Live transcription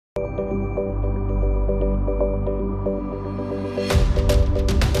Hello,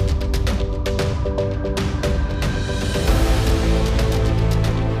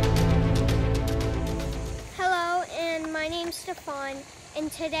 and my name's Stefan, and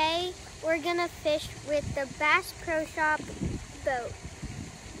today we're gonna fish with the Bass Pro Shop boat.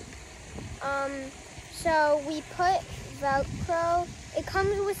 So we put Velcro. It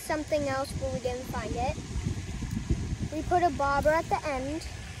comes with something else, but we didn't find it. We put a bobber at the end,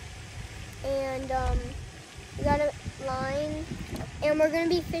 and we got a line, and we're gonna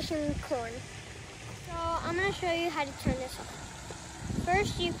be fishing corn. So I'm gonna show you how to turn this on.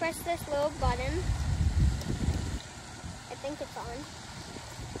 First, you press this little button. I think it's on.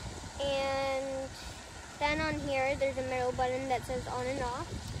 And then on here, there's a middle button that says on and off.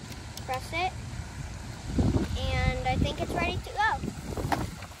 Press it, and I think it's ready to go.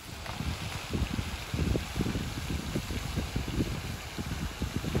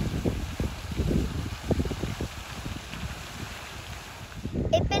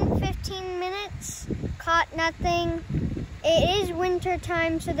 It's been 15 minutes, caught nothing. It is winter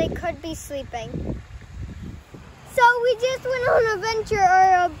time, so they could be sleeping. So we just went on an adventure.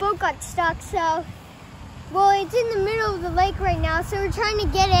 Our boat got stuck, so, well, it's in the middle of the lake right now, so we're trying to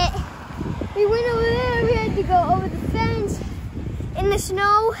get it. We went over there, we had to go over the fence in the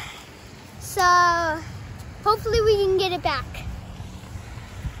snow, so hopefully we can get it back.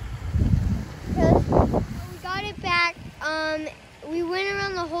 We got it back. We went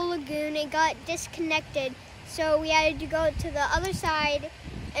around the whole lagoon. It got disconnected, so we had to go to the other side,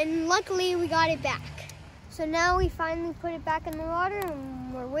 and luckily we got it back. So now we finally put it back in the water,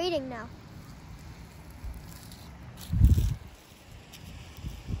 and we're waiting now.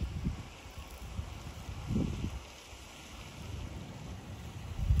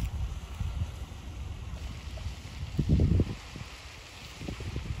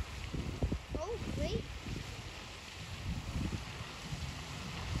 Oh, great.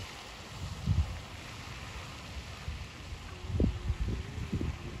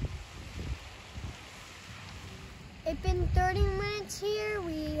 It's been 30 minutes here.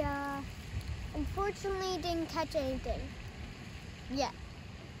 We unfortunately didn't catch anything yet.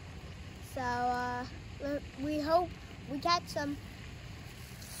 So we hope we catch some.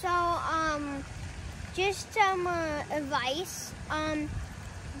 So just some advice.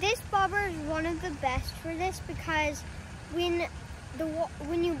 This bobber is one of the best for this because when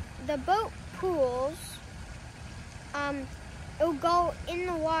the boat pools, it'll go in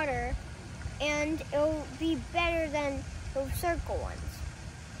the water, and it'll be better than those circle ones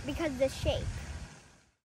because of the shape.